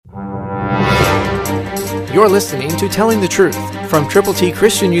You're listening to Telling the Truth from Triple T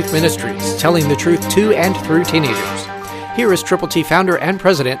Christian Youth Ministries, telling the truth to and through teenagers. Here is Triple T founder and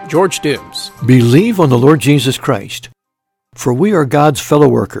president, George Dooms. Believe on the Lord Jesus Christ, for we are God's fellow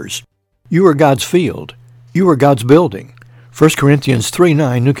workers. You are God's field. You are God's building. 1 Corinthians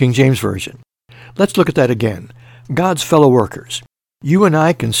 3:9, New King James Version. Let's look at that again. God's fellow workers. You and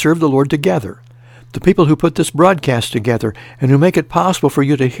I can serve the Lord together. The people who put this broadcast together and who make it possible for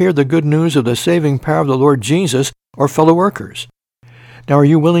you to hear the good news of the saving power of the Lord Jesus are fellow workers. Now, are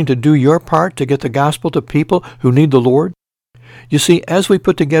you willing to do your part to get the gospel to people who need the Lord? You see, as we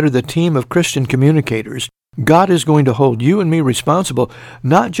put together the team of Christian communicators, God is going to hold you and me responsible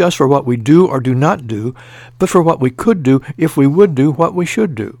not just for what we do or do not do, but for what we could do if we would do what we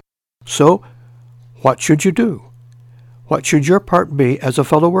should do. So, what should you do? What should your part be as a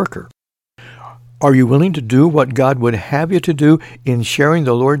fellow worker? Are you willing to do what God would have you to do in sharing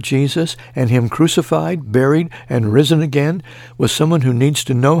the Lord Jesus and Him crucified, buried, and risen again with someone who needs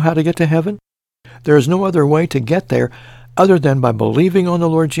to know how to get to heaven? There is no other way to get there other than by believing on the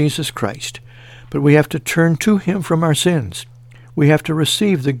Lord Jesus Christ. But we have to turn to Him from our sins. We have to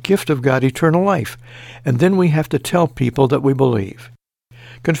receive the gift of God, eternal life, and then we have to tell people that we believe.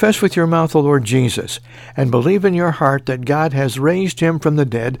 Confess with your mouth the Lord Jesus, and believe in your heart that God has raised Him from the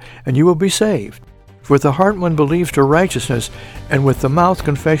dead, and you will be saved. For with the heart one believes to righteousness, and with the mouth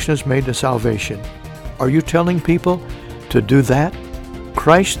confession is made to salvation. Are you telling people to do that?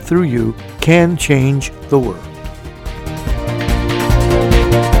 Christ through you can change the world.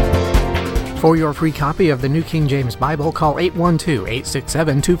 For your free copy of the New King James Bible, call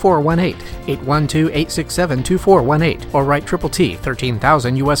 812-867-2418, 812-867-2418, or write Triple T,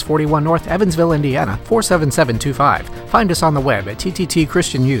 13,000 U.S. 41 North, Evansville, Indiana, 47725. Find us on the web at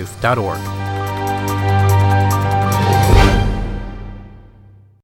tttchristianyouth.org.